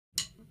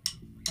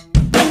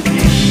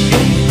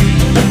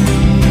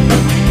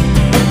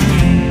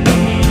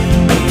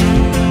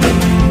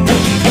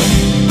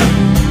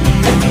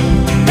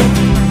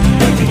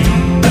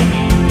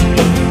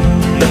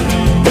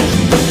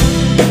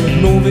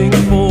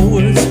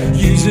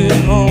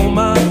losing all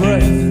my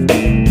breath.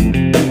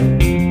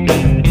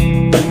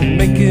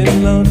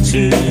 Making love to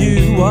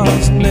you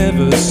was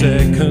never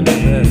second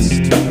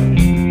best.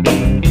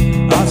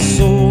 I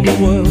saw the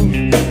world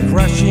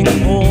crashing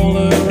all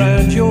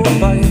around your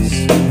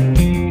face,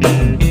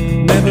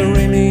 never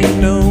really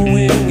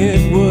knowing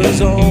it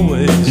was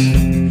always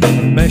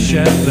a mesh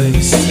at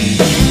least.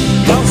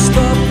 I'll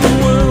stop the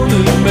world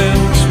and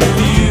melt with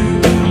you.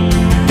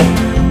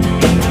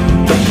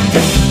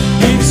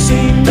 You've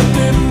seen the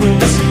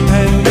difference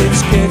and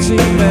it's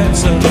getting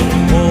better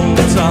all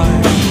the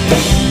time.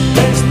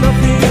 There's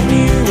nothing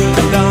you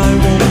and I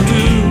won't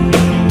do.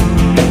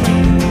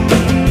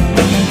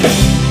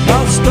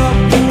 I'll stop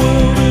the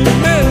world and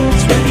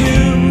melt with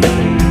you.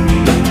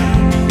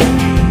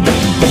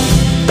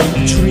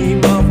 Dream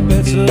of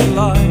better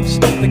lives,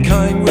 the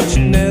kind which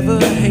never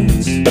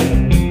hates,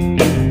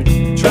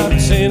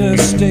 trapped in a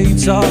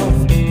state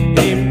of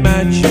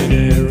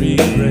imaginary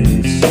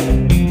grace.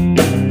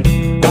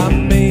 I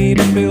made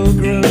a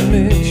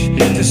pilgrimage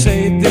to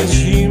save this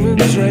human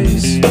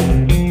race,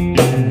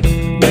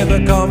 never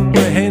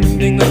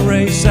comprehending the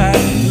race had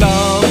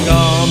long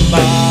gone by.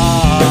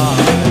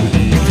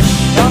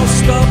 I'll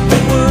stop the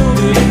world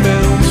and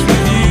melt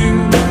with you.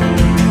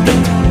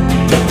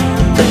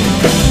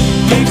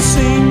 You've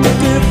seen the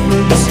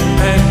difference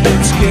and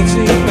it's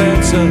getting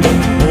better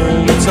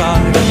all the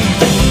time.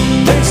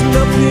 There's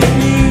nothing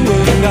you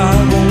and I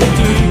won't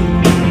do.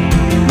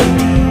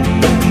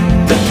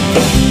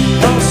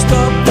 I'll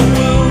stop the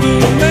world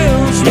and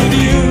melt with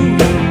you.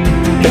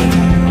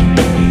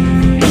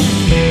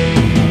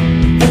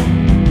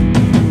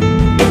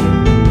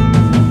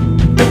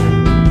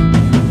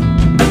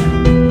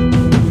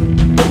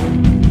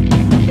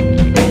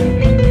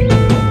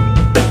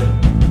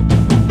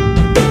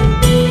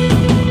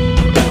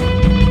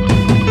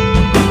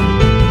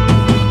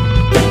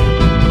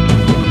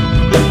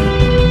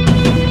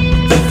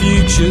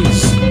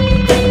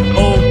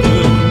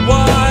 Open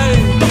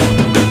wide.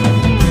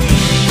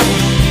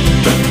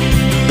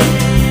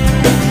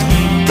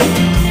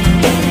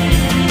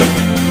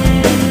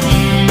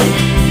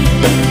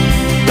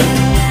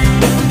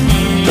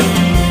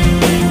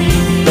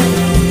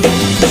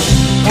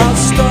 I'll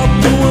stop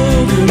the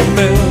world and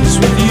melt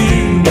with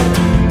you.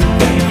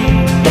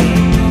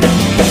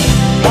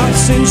 I've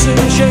seen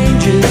some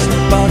changes,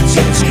 but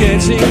it's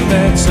getting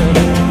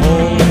better